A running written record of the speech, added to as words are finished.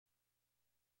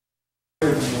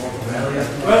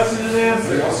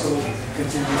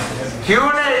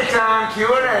Q&A time,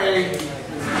 Q&A.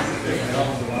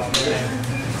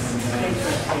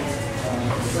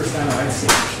 First time I'd seen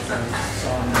it,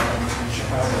 saw him in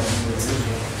Chicago.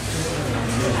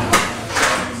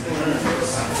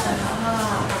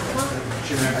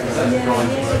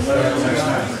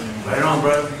 Right on,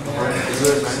 bro.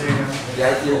 Good, man.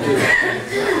 Yeah, you too.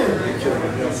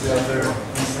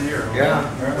 Yeah.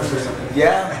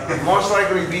 Yeah, most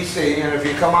likely BC, and if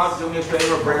you come out, do me a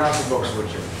favor, bring out the books with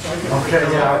you. Okay,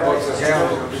 yeah. Books of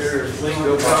hell, I'm sure.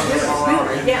 Still coming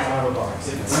around. Yeah.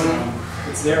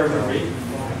 It's there in the reading.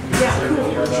 Yeah, cool.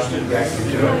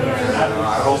 I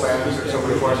hope I answered some of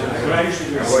the questions.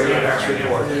 Well, your next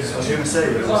report. I was going to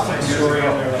say, there's a story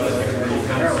out there.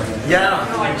 Yeah.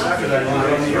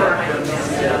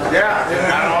 Yeah, I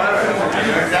don't know.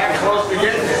 That close to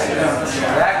getting it.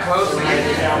 That close to getting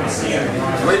it.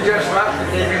 We just left the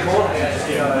day before.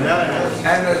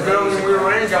 And the building we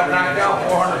were in got knocked out,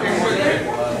 400 people in.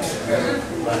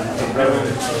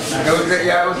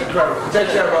 Yeah, it was incredible. Take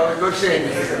care, brother. Good seeing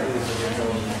you.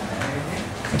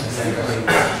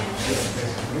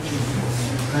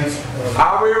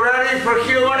 Are we ready for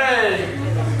Q&A?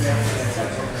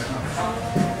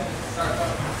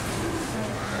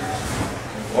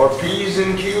 Or P's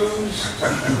and Q's?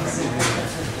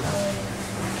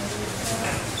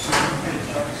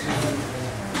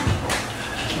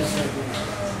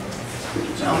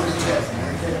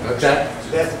 What's that?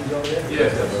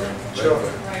 Yes, sure.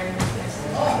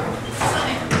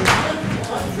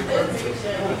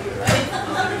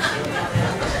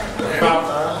 About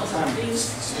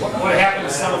what happened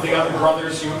to some of the other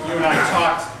brothers, you and I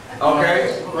talked.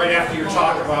 Okay. Right after your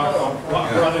talk about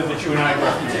what brother that you and I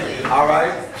represented. All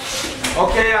right.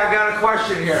 Okay, I got a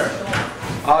question here.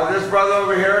 This brother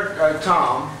over here,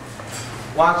 Tom,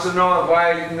 wants to know if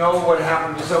I know what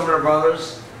happened to some of the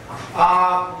brothers.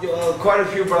 Quite a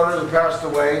few brothers have passed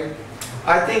away.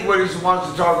 I think what he wants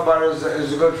to talk about is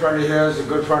a good friend of his, a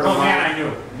good friend of mine. Man, I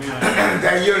knew.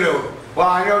 That you knew. Well,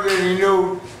 I know that he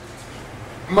knew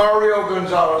Mario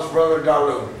Gonzalez, brother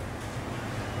Dalu.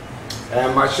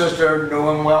 And my sister knew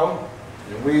him well.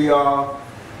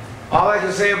 All I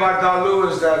can say about Dalu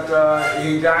is that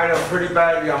he died a pretty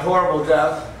bad, a horrible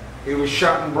death. He was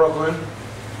shot in Brooklyn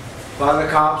by the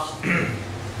cops.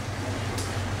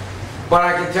 But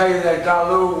I can tell you that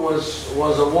Dalu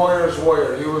was a warrior's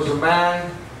warrior. He was a man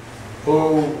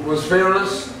who was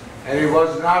fearless, and he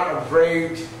was not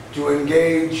afraid to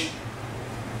engage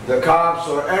the cops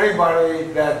or anybody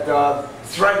that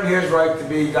threatened his right to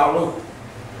be Dalu.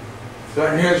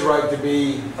 Threatened his right to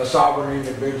be a sovereign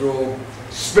individual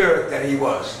spirit that he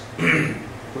was. He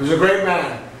was a great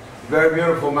man, very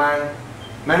beautiful man.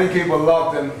 Many people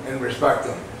loved him and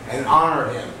respected him and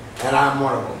honored him, and I'm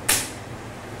one of them.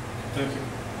 Thank you.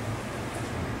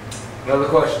 Another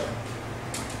question?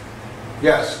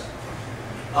 Yes.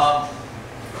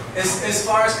 As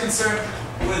far as concerned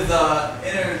with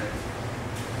inner,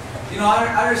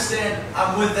 I understand.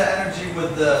 I'm with the energy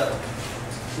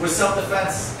with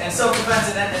self-defense and self-defense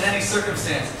in any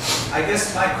circumstance. I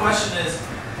guess my question is,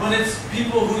 when it's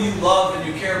people who you love and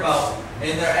you care about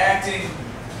and they're acting,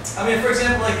 I mean, for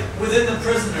example, like within the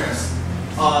prisoners,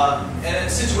 and a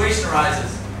situation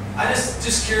arises. I'm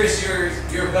just curious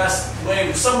your best way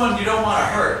with someone you don't want to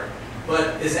hurt,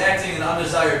 but is acting in an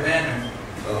undesired manner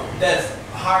that's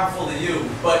harmful to you.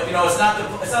 But it's not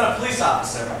a police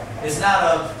officer. It's not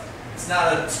a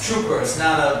trooper. It's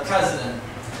not a president.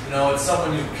 It's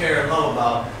someone you care and love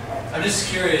about. I'm just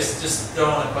curious, just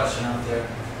throwing a question out there.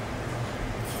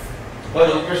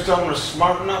 Well, you're someone to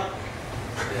smarten up.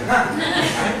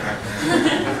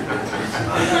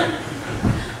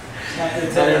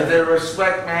 If they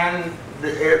respect, man,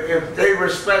 if they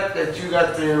respect that you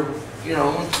got the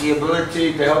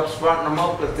ability to help smarten them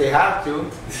up, if they have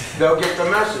to, they'll get the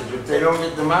message. If they don't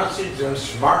get the message, then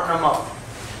smarten them up.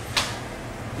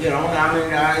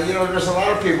 There's a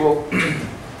lot of people, in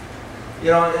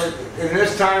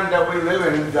this time that we live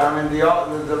in, I mean,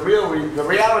 the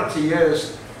reality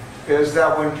is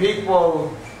that when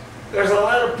people, there's a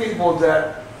lot of people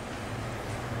that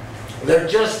they're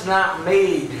just not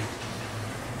made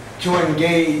to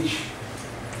engage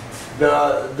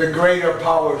the greater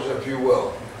powers, if you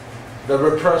will, the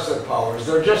repressive powers.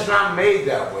 They're just not made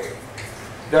that way.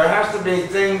 There has to be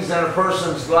things in a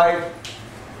person's life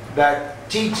that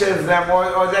teaches them,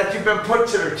 or that you've been put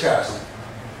to the test.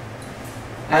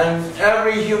 And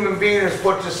every human being is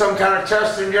put to some kind of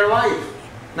test in your life.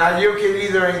 Now you can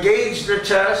either engage the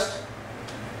test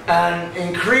and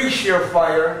increase your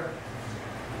fire,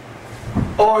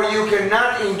 or you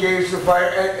cannot engage the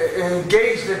fire,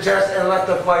 engage the test and let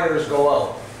the fires go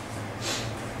out.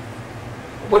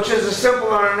 which is a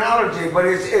simpler analogy, but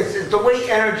it's the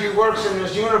way energy works in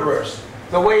this universe,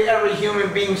 the way every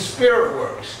human being's spirit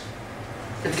works.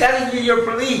 It's got to be your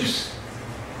beliefs.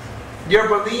 Your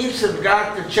beliefs have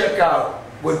got to check out.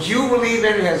 What you believe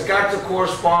in has got to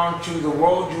correspond to the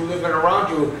world you live in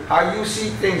around you, how you see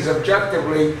things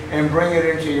objectively, and bring it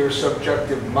into your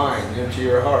subjective mind, into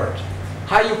your heart.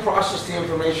 How you process the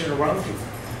information around you.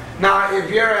 Now, if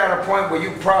you're at a point where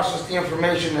you process the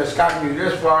information that's gotten you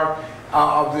this far,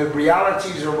 of the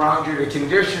realities around you, the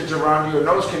conditions around you, and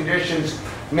those conditions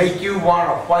make you want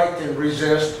to fight and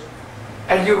resist,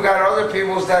 and you've got other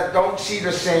peoples that don't see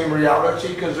the same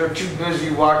reality because they're too busy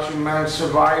watching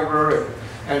Survivor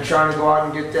and trying to go out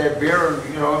and get that beer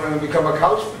and, and become a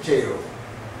couch potato.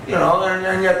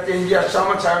 And yet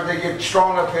sometimes they get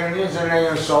strong opinions and they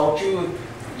insult you.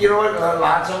 You know what, a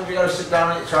lot of times you got to sit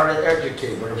down and try to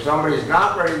educate. But if somebody's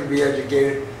not ready to be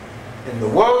educated, in the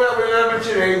world that we live in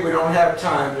today, we don't have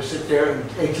time to sit there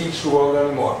and teach the world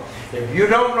anymore. If you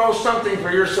don't know something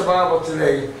for your survival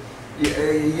today,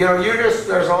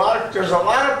 there's a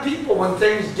lot of people when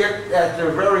things get at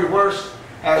their very worst,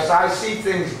 as I see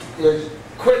things is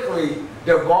quickly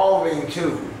devolving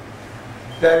too,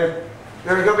 that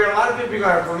there's going to be a lot of people you're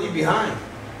going to have to leave behind.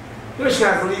 You're just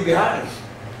going to have to leave behind.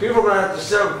 People are going to have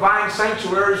to find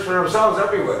sanctuaries for themselves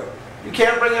everywhere. You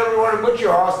can't bring everyone with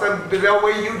your house, then they'll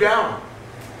weigh you down.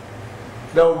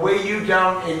 They'll weigh you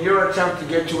down in your attempt to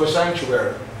get to a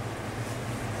sanctuary.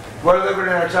 We're living in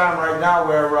a time right now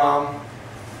where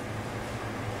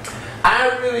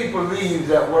I really believe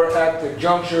that we're at the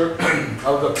juncture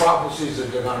of the prophecies of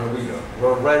Dacajeweiah.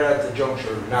 We're right at the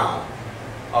juncture now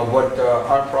of what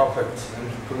our prophet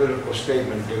and political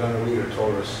statement Dacajeweiah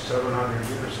told us 700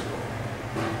 years ago.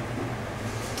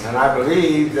 And I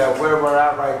believe that where we're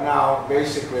at right now,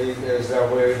 basically, is that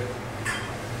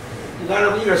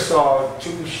Dacajeweiah saw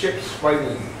two ships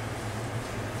fighting.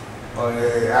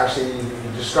 Actually,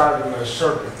 he described them as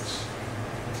serpents.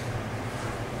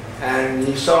 And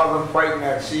he saw them fighting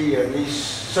at sea, and these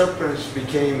serpents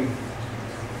became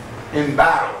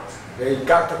embattled. They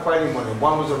got to fighting one.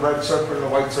 One was a red serpent, a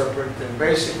white serpent, and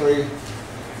basically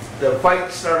the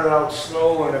fight started out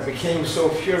slow, and it became so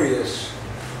furious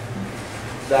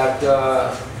that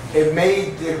it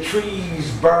made the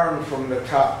trees burn from the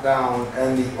top down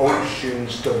and the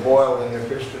oceans to boil and the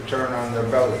fish to turn on their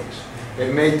bellies.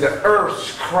 It made the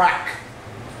earths crack.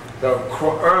 The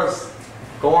earth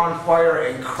go on fire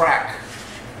and crack.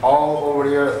 All over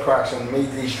the earth cracks, and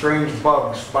made these strange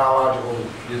bugs, biological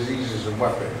diseases and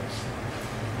weapons.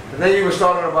 And then he was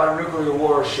talking about nuclear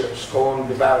warships going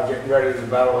to battle, getting ready to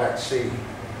battle at sea,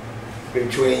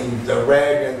 between the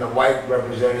red and the white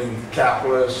representing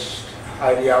capitalist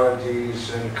ideologies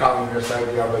and communist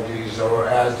ideologies, or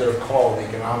as they're called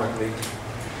economically.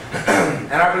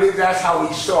 And I believe that's how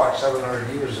he saw it 700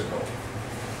 years ago.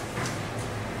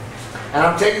 And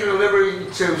I'm taking the liberty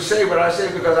to say what I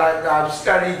say because I've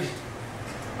studied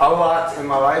a lot in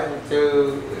my life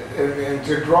and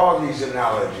to draw these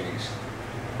analogies.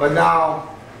 But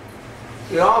now,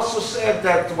 he also said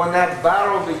that when that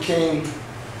battle became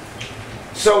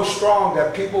so strong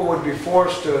that people would be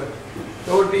forced to,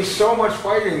 there would be so much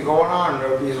fighting going on. There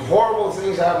would be horrible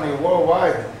things happening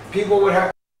worldwide. People would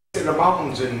have to go to the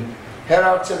mountains and head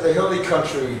out to the hilly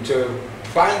country to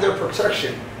find their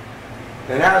protection.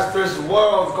 And as this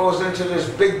world goes into this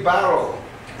big battle,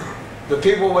 the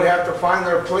people would have to find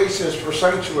their places for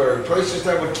sanctuary, places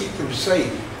that would keep them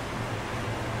safe.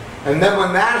 And then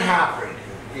when that happened,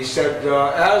 he said,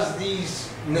 as these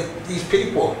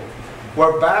people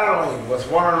were battling with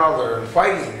one another and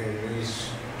fighting in these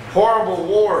horrible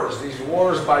wars, these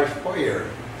wars by fire,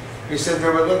 he said they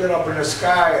would look up in the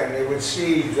sky and they would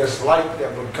see this light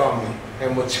that would come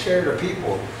and would scare the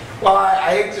people. Well, I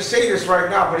hate to say this right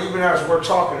now, but even as we're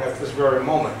talking at this very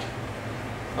moment,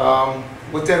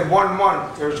 within 1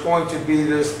 month, there's going to be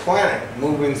this planet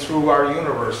moving through our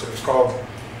universe. It's called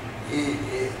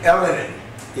Elin.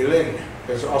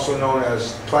 It's also known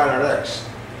as Planet X.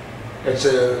 It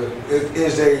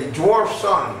is a dwarf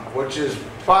sun, which is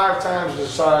 5 times the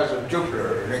size of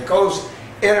Jupiter, and it goes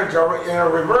in a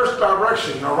reverse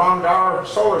direction around our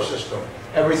solar system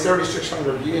every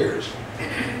 3,600 years.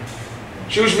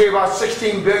 It's usually about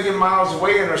 16 billion miles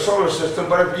away in our solar system,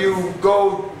 but if you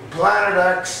go Planet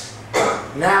X,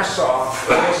 NASA,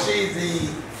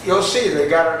 you'll see they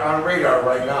got it on radar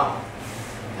right now.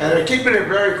 And they're keeping it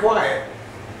very quiet.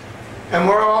 And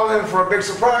we're all in for a big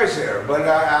surprise here. But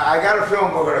I got a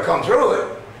feeling we're going to come through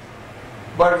it.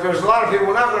 But there's a lot of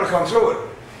people not going to come through it.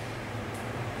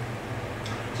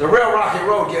 It's a real rocky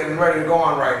road getting ready to go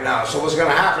on right now. So what's going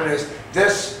to happen is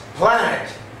this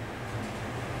planet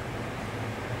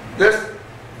this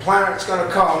planet's going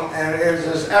to come, and it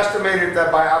is estimated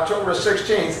that by October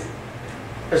 16th,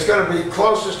 it's going to be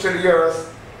closest to the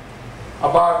Earth,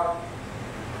 about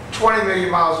 20 million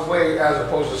miles away as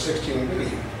opposed to 16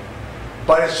 million.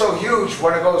 But it's so huge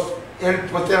when it goes in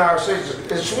within our cities.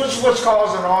 It's what's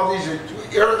causing all these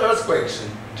earthquakes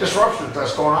and disruptions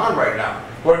that's going on right now.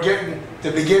 We're getting the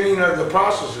beginning of the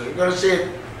process. We're going to see it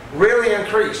really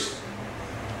increase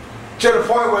to the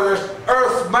point where this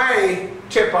Earth may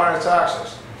tip on its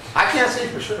axis. I can't say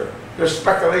for sure. There's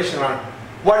speculation on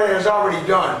what it has already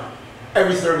done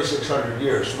every 3,600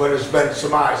 years, when it's been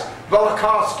surmised.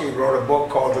 Velikovsky wrote a book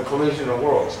called The Collision of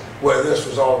Worlds, where this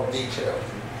was all detailed.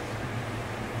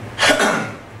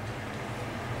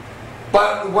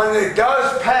 But when it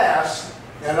does pass,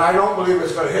 and I don't believe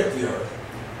it's going to hit the Earth,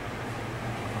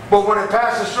 but when it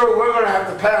passes through, we're going to have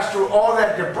to pass through all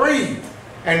that debris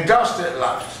and dust it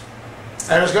left.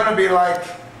 And it's going to be like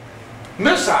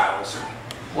missiles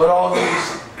with all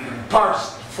these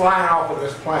parts flying off of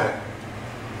this planet.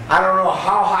 I don't know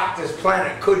how hot this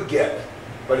planet could get,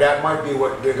 but that might be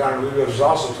what they're going to do. There's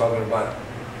also talking about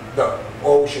the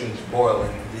oceans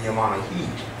boiling, the amount of heat.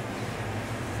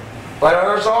 But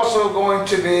there's also going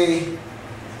to be,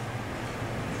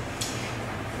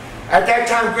 at that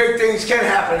time, great things can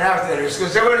happen after this,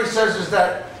 because everybody says is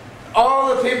that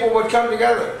all the people would come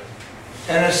together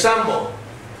and assemble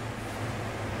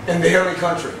in the hilly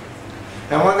country.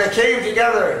 And when they came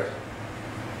together,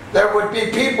 there would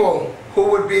be people who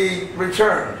would be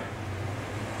returned,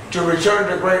 to return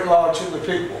the great law to the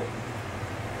people.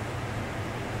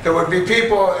 There would be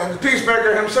people, and the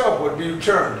peacemaker himself would be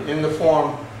returned in the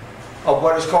form of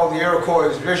what is called the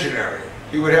Iroquois visionary.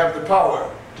 He would have the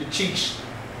power to teach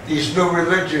these new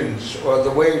religions, or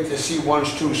the way to see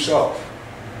one's true self.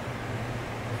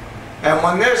 And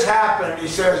when this happened, he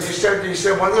said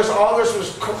when all this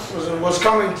was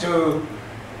coming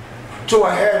to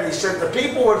a head, he said the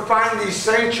people would find these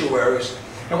sanctuaries,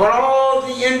 and when all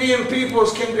the Indian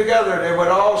peoples came together, they would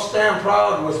all stand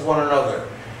proud with one another,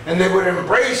 and they would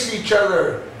embrace each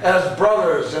other as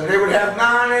brothers, and they would have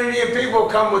non-Indian people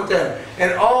come with them,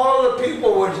 and all the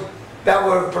people that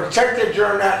were protected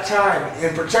during that time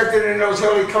and protected in those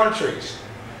hilly countries,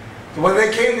 when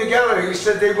they came together, he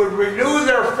said they would renew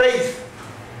their faith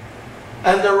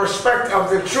and the respect of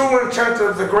the true intent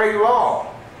of the great law.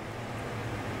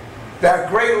 That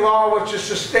great law which has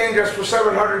sustained us for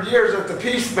 700 years that the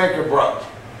peacemaker brought.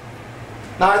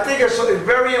 Now I think it's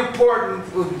very important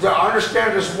to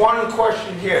understand this one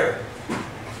question here.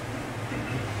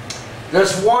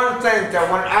 This one thing,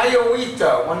 that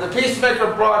when the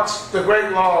peacemaker brought the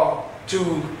great law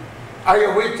to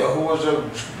Dacajeweiah, who was a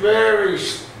very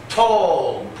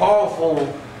tall, powerful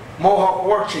Mohawk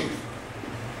war chief,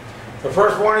 the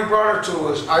first one he brought her to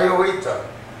was Dacajeweiah.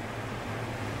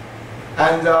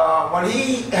 And when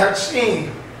he had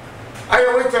seen,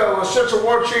 Dacajeweiah was such a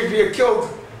war chief, he had killed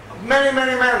many,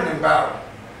 many men in battle.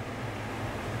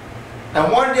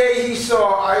 And one day he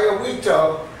saw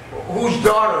Dacajeweiah, whose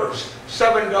daughters,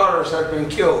 7 daughters, had been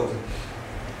killed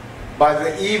by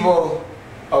the evil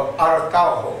of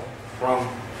Arataho from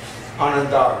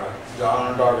Onondaga, the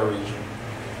Onondaga region.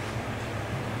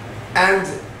 And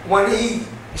when he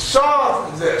saw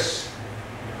this,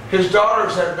 his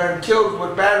daughters had been killed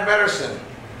with bad medicine,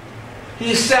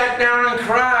 he sat down and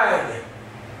cried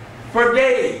for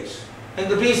days. And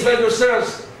the peacemaker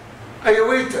says,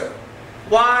 Dacajeweiah,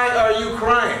 why are you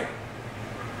crying?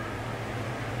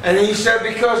 And he said,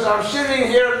 because I'm sitting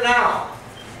here now.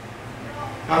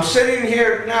 I'm sitting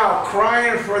here now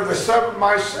crying for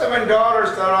my 7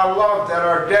 daughters that I love that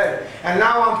are dead. And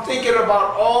now I'm thinking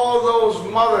about all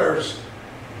those mothers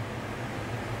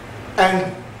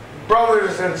and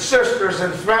brothers and sisters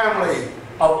and family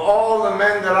of all the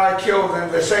men that I killed, and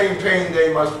the same pain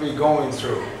they must be going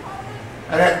through.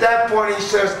 And at that point he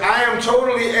says, I am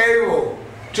totally able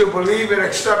to believe and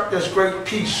accept this great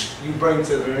peace you bring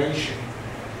to the nation.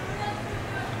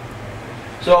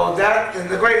 So that, and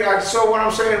so what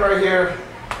I'm saying right here,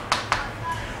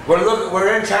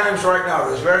 we're in times right now,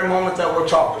 this very moment that we're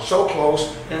talking, so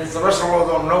close, and the rest of the world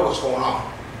don't know what's going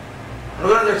on. We're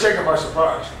going to get taken by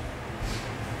surprise.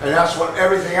 And that's when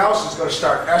everything else is going to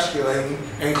start escalating,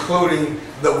 including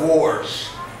the wars.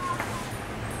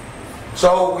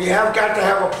 So we have got to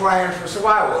have a plan for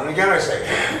survival. And again I say,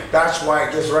 that's why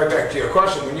it gets right back to your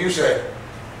question. When you say,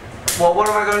 well, what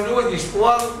am I going to do with these?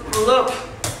 Well, look,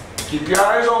 keep your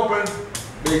eyes open,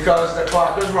 because the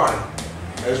clock is running.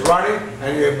 It's running,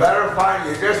 and you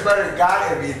just better,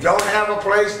 God, if you don't have a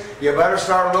place, you better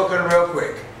start looking real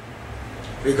quick.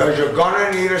 Because you're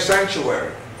going to need a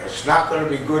sanctuary. It's not going to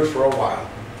be good for a while.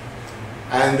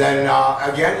 And then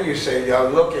again, you say,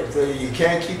 look, if you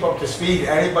can't keep up to speed,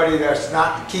 anybody that's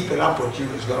not keeping up with you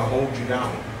is going to hold you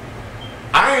down.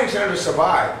 I intend to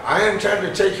survive. I intend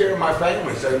to take care of my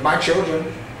family, my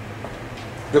children,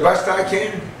 the best I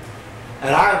can.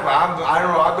 And I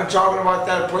don't know, I've been talking about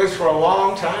that place for a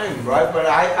long time, right? But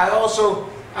I also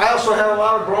had a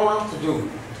lot of growing up to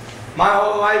do. My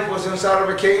whole life was inside of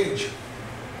a cage.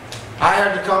 I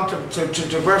had to come to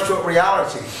grips with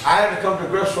reality. I had to come to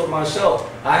grips with myself.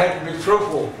 I had to be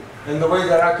truthful in the way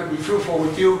that I could be truthful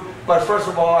with you. But first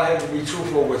of all, I had to be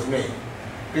truthful with me.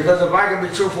 Because if I can be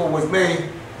truthful with me,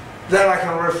 then I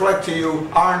can reflect to you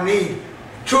our need.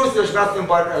 Truth is nothing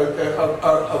but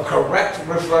a correct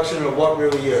reflection of what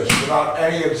really is, without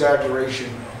any exaggeration,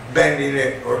 bending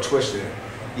it or twisting it.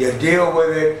 You deal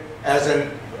with it as an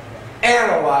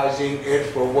analyzing it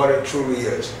for what it truly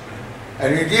is.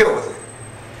 And you deal with it.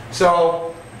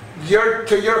 So,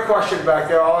 to your question back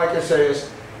there, all I can say is,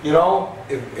 you know,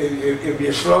 if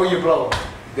you're slow, you blow.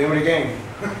 Name of the game.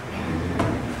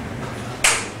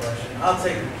 I'll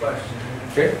take the question.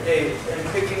 Okay. Hey, and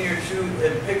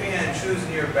picking and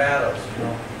choosing your battles, you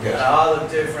know, Yes. all the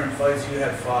different fights you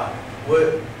have fought.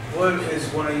 What is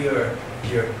one of your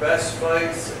best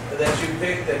fights that you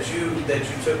picked, that you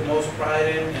took most pride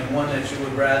in, and one that you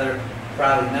would rather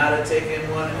probably not have taken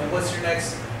one? And what's your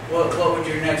next? What would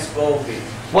your next goal be?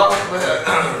 Well,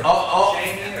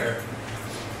 Shaming or?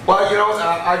 well, you know,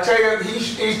 I tell you,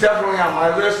 he's definitely on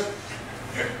my list.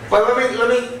 But let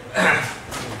me.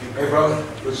 Hey, brother,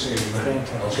 good seeing you, man.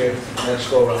 Okay, let's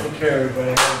go around. Take care,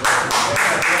 everybody.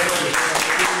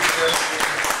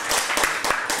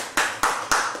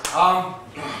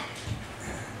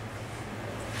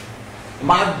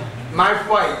 My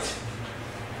fight,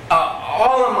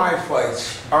 all of my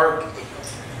fights are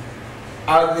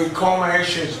the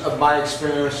culminations of my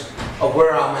experience of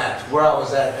where I'm at, where I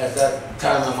was at that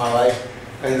time in my life,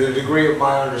 and the degree of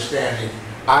my understanding.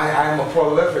 I'm a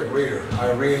prolific reader.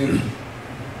 I read,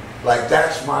 like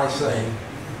that's my thing.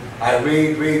 I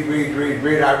read.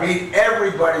 I read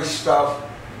everybody's stuff.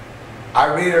 I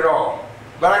read it all.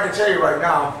 But I can tell you right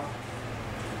now,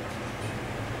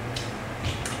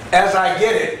 as I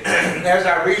get it, as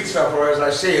I read stuff or as I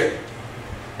see it,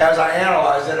 as I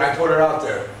analyze it, I put it out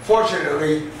there.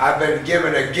 Fortunately, I've been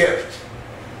given a gift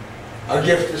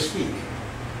to speak.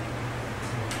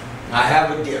 I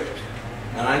have a gift,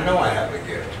 and I know I have a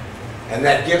gift, and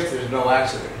that gift is no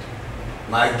accident.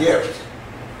 My gift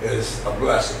is a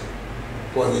blessing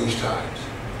for these times.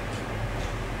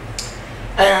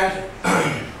 And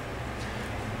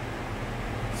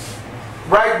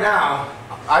right now,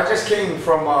 I just came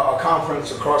from a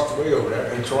conference across the way over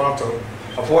there in Toronto,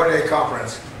 a 4-day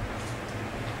conference,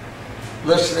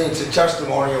 listening to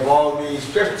testimony of all these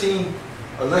 15,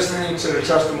 listening to the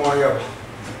testimony of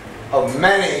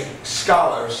many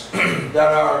scholars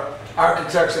that are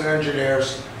architects and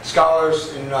engineers,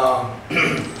 scholars in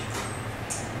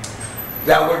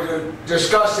that were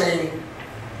discussing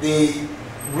the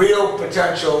real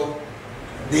potential,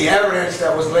 the evidence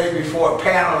that was laid before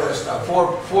panelists,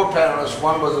 four panelists.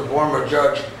 One was a former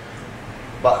judge,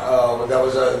 but that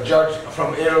was a judge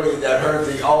from Italy that heard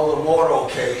the Aldo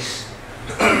case.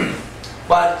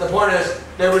 But the point is,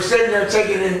 they were sitting there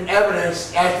taking in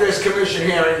evidence at this commission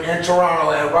hearing in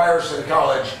Toronto at Ryerson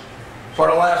College for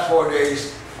the last 4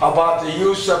 days about the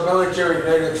use of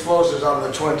military-grade explosives on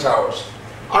the Twin Towers.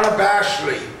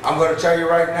 Unabashedly, I'm going to tell you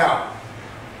right now,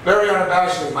 very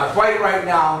unabashedly, my fight right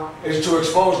now is to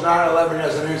expose 9/11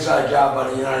 as an inside job by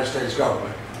the United States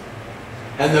government.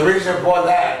 And the reason for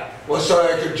that was so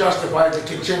they could justify the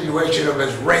continuation of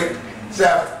his rape,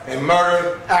 theft, and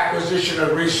murder, acquisition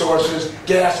of resources,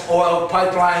 gas, oil,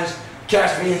 pipelines,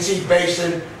 Caspian Sea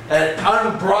Basin, and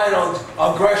unbridled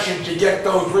aggression to get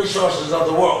those resources of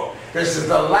the world. This is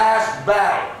the last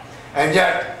battle. And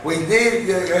yet, we need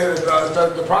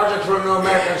the Project for a New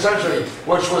American Century,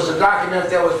 which was a document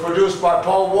that was produced by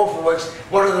Paul Wolfowitz,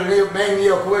 one of the main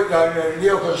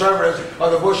neoconservatives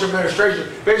of the Bush administration,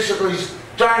 basically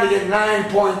trying to get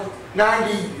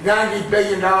 $90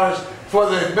 billion for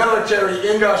the military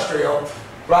industrial,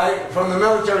 right, from the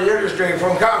military industry,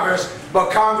 from Congress,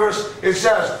 but Congress, it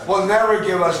says, will never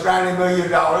give us $90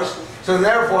 million. So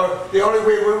therefore, the only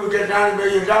way we would get $90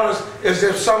 million is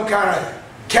if some kind of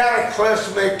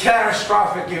cataclysmic,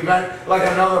 catastrophic event like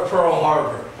another Pearl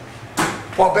Harbor.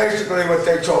 Well, basically what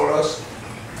they told us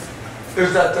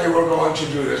is that they were going to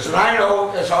do this. And I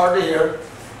know it's hard to hear.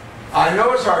 I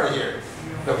know it's hard to hear.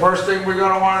 The first thing we're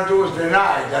going to want to do is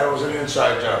deny that it was an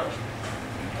inside job.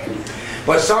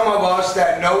 But some of us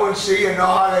that know and see and know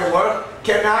how they work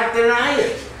cannot deny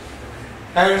it.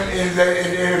 And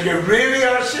if you really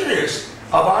are serious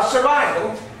about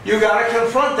survival, you got to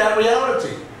confront that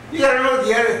reality. You got to know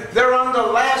they're on the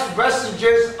last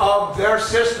vestiges of their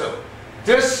system.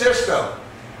 This system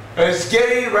is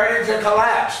getting ready to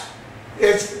collapse.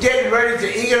 It's getting ready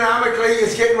to economically,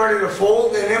 it's getting ready to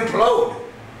fold and implode.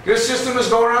 This system is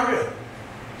going under.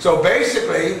 So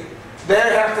basically, they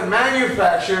have to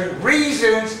manufacture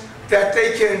reasons that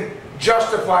they can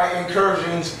justify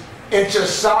incursions into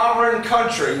sovereign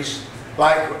countries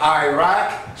like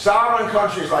Iraq, sovereign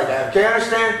countries like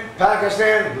Afghanistan,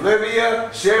 Pakistan, Libya,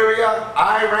 Syria,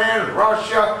 Iran,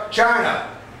 Russia, China.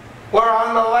 We're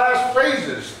on the last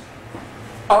phases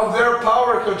of their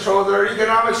power control, their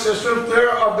economic system, their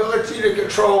ability to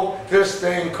control this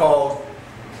thing called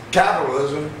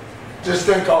capitalism, this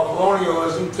thing called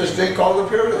colonialism, this thing called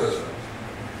imperialism.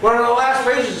 We're in the last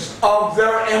phases of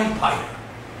their empire.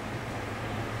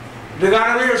 The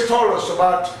Dacajeweiah told us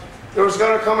about there was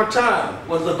going to come a time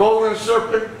when the golden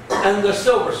serpent and the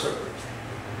silver serpent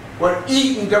would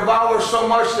eat and devour so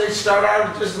much they'd start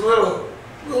out just little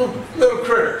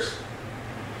critters.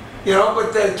 You know,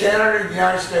 but then Canada and the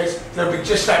United States, they'll be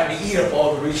just starting to eat up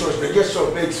all the resources. They get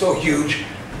so big, so huge.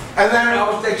 And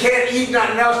then they can't eat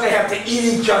nothing else, they have to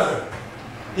eat each other.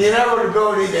 The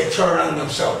inevitability, they turn on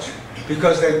themselves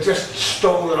because they just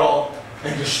stole it all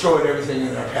and destroyed everything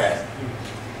in their path.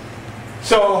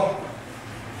 So,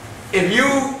 if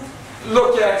you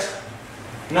look at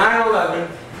 9/11,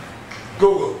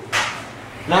 Google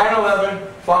 9/11,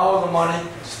 follow the money,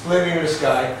 splitting the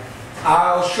sky.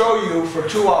 I'll show you for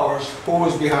 2 hours who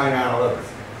was behind 9/11.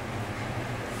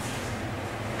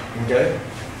 Okay?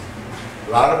 A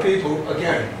lot of people,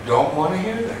 again, don't want to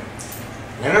hear that.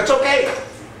 And it's okay.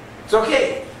 It's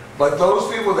okay. But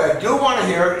those people that do want to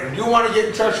hear it and do want to get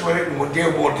in touch with it and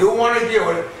do want to deal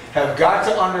with it have got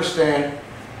to understand,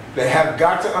 they have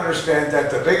got to understand that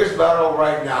the biggest battle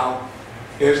right now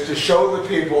is to show the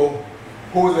people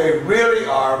who they really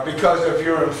are, because if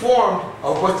you're informed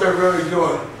of what they're really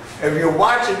doing, if you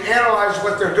watch and analyze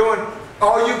what they're doing,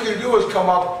 all you can do is come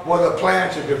up with a plan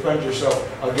to defend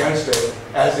yourself against it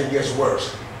as it gets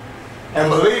worse. And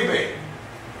believe me,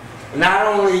 not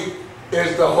only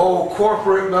is the whole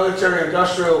corporate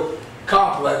military-industrial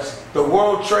complex, the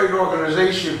World Trade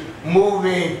Organization,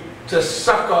 moving to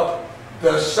suck up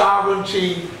the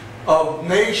sovereignty of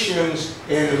nations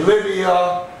in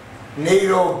Libya,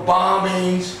 NATO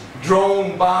bombings,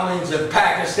 drone bombings in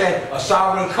Pakistan, a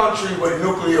sovereign country with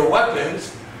nuclear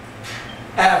weapons,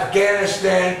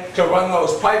 Afghanistan, to run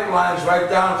those pipelines right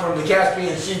down from the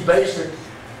Caspian Sea basin.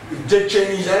 Dick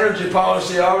Cheney's energy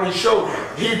policy already showed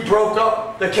he broke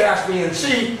up the Caspian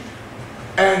Sea,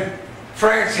 and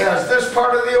France has this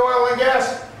part of the oil and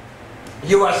gas,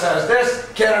 US has this,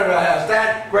 Canada has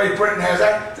that, Great Britain has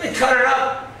that. They cut it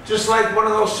up just like one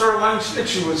of those sirloin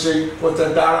sticks you would see with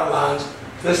the dotted lines.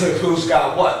 This is who's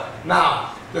got what.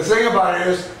 Now, the thing about it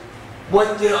is,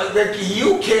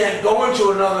 you can't go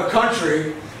into another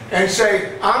country and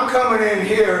say, I'm coming in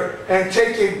here and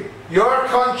taking your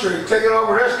country, taking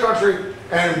over this country,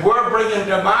 and we're bringing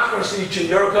democracy to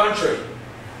your country.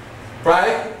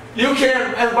 Right? You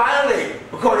can't violate,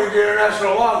 according to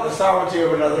international law, the sovereignty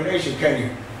of another nation, can you?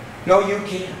 No, you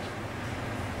can't.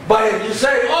 But if you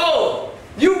say, oh,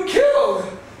 you killed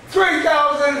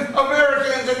 3,000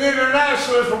 Americans and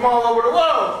internationalists from all over the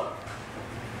world,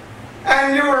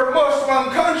 and you were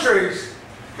Muslim countries,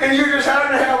 and you just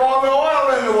happen to have all the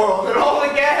oil in the world, and all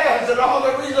the gas, and all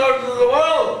the resources of the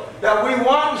world that we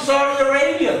want in Saudi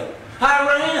Arabia,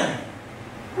 Iran,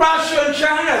 Russia and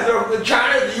China.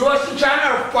 The US and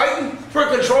China are fighting for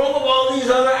control of all these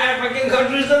other African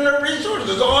countries and their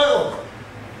resources, oil.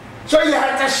 So you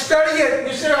have to study it.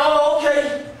 You say, oh,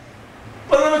 okay.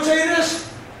 But let me tell you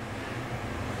this.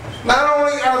 Not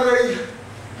only are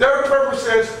their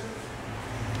purposes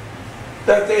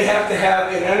that they have to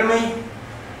have an enemy,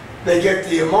 they get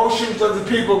the emotions of the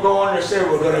people going. They say,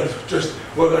 we're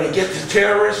going to get the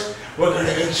terrorists. We're going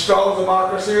to install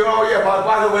democracy. Oh yeah,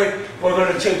 by the way, we're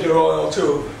going to take your oil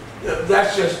too.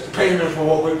 That's just payment for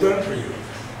what we've done for you.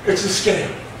 It's a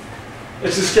scam.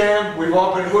 It's a scam. We've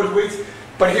all been hoodwinked.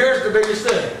 But here's the biggest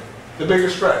thing, the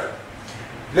biggest threat.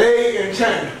 They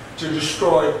intend to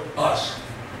destroy us.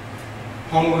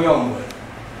 Homeowners,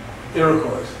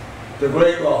 Iroquois, the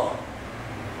Great Law.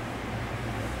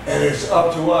 And it's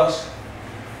up to us.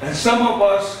 And some of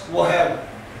us will have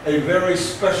a very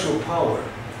special power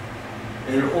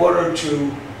in order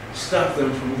to stop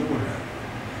them from doing that.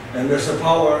 And there's a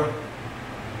power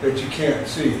that you can't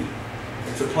see.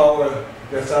 It's a power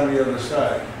that's on the other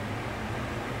side.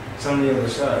 It's on the other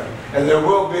side. And there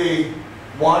will be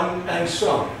one and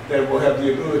some that will have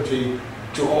the ability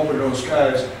to open those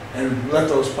skies and let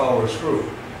those powers through.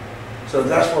 So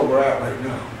that's where we're at right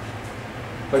now.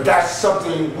 But that's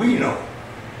something we know.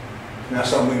 And that's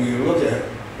something we need to look at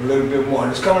a little bit more.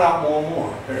 And it's coming out more and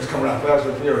more. And it's coming out faster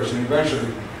and furious. And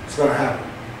eventually, it's going to happen.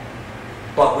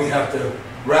 But we have to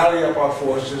rally up our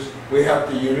forces. We have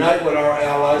to unite with our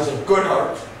allies of good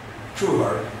heart, true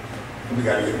heart. And we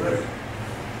got to get ready.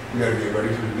 We got to get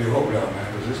ready for the big hold down,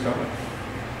 man, because it's coming.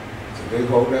 It's a big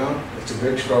hold down. It's a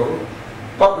big struggle.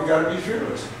 But we got to be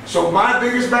fearless. So my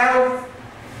biggest battle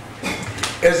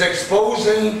is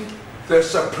exposing the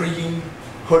supreme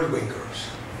hoodwinkers.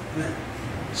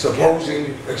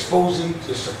 Exposing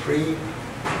the supreme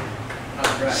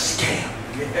scam.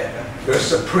 The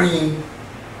supreme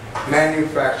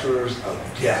manufacturers of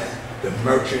death. The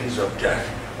merchants of death.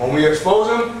 When we expose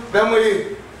them, then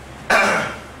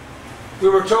we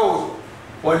were told,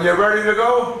 when you're ready to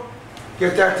go,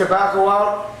 get that tobacco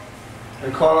out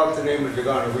and call out the name of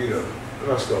Dacajeweiah.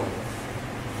 Let's go.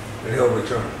 And he'll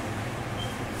return.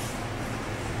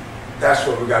 That's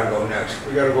where we got to go next.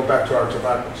 We got to go back to our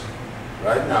tobaccos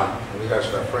right now. We got to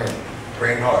start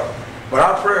praying hard. But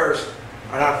our prayers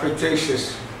are not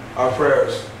fictitious. Our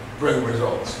prayers bring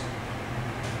results.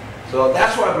 So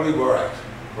that's where I believe we're at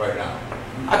right now.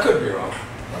 I could be wrong.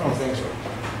 I don't think so.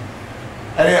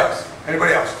 Anything else?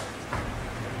 Anybody else?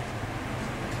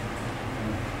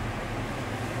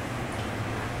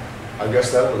 I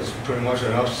guess that was pretty much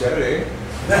enough said, eh?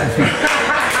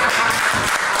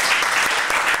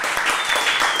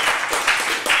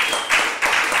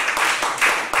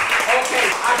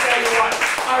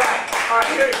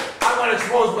 I'm going to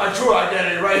expose my true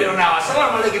identity right here now.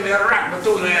 Assalamu alaikum ya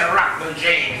rahmatullahi wa barakatuh.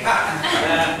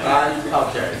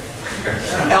 Okay.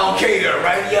 Al-Qaeda,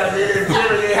 right? Yeah,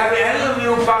 have any of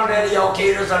you found any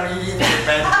Al-Qaedas on the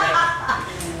internet?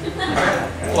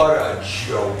 What a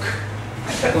joke.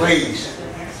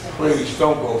 Please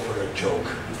don't go for the joke.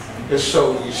 It's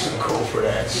so easy to go for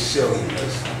that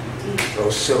silliness.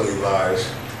 Those silly lies.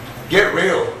 Get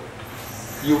real.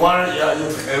 You want to,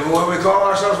 when we call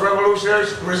ourselves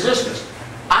revolutionaries, resistance.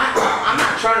 I'm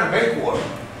not trying to make war.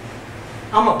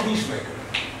 I'm a peacemaker.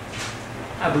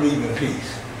 I believe in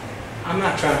peace. I'm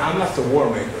not the war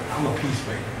maker. I'm a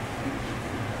peacemaker.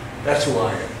 That's who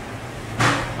I am.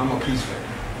 I'm a peacemaker.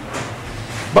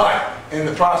 But in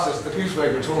the process, the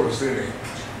peacemaker told us, didn't he?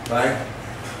 Right?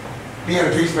 Being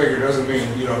a peacemaker doesn't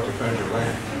mean you don't defend your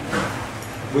land.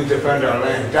 We defend our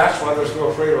land. That's why they're so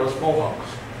afraid of us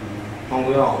Mohawks. And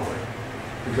we all afraid.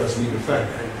 Because we defend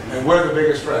it. And we're the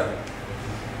biggest threat.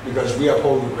 Because we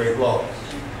uphold the great law.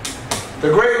 The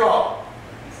great law.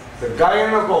 The guy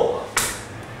in the goal.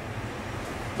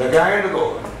 The guy in the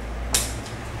goal.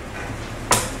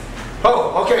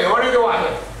 Oh, okay. What do you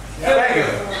want? Thank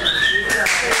you.